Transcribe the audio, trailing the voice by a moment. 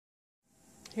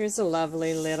Here's a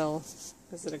lovely little,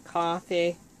 is it a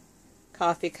coffee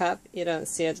cup? You don't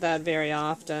see it that very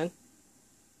often,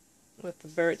 with the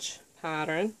birch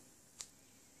pattern.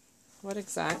 What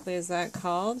exactly is that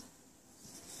called?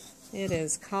 It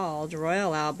is called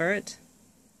Royal Albert,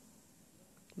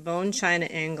 Bone China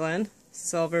England,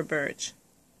 Silver Birch.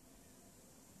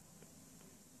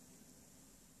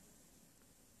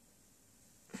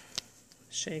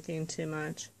 Shaking too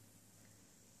much.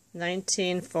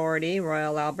 1940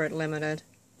 Royal Albert Limited.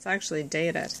 It's actually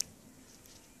dated.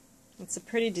 It's a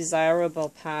pretty desirable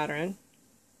pattern.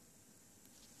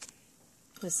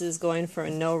 This is going for a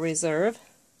no reserve.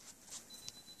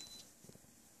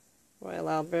 Royal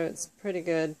Albert's pretty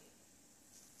good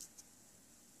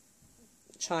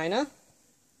china.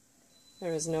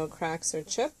 There is no cracks or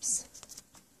chips.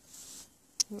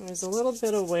 There's a little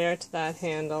bit of wear to that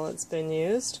handle. It's been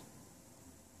used.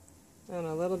 And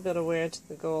a little bit of wear to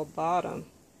the gold bottom.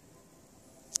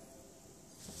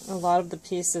 A lot of the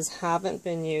pieces haven't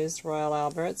been used, Royal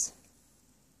Alberts,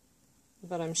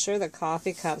 but I'm sure the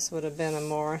coffee cups would have been a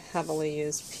more heavily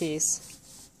used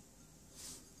piece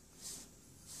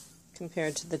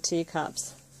compared to the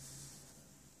teacups.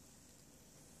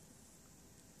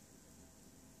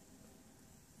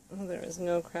 There is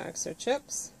no cracks or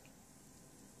chips.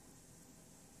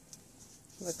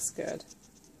 Looks good.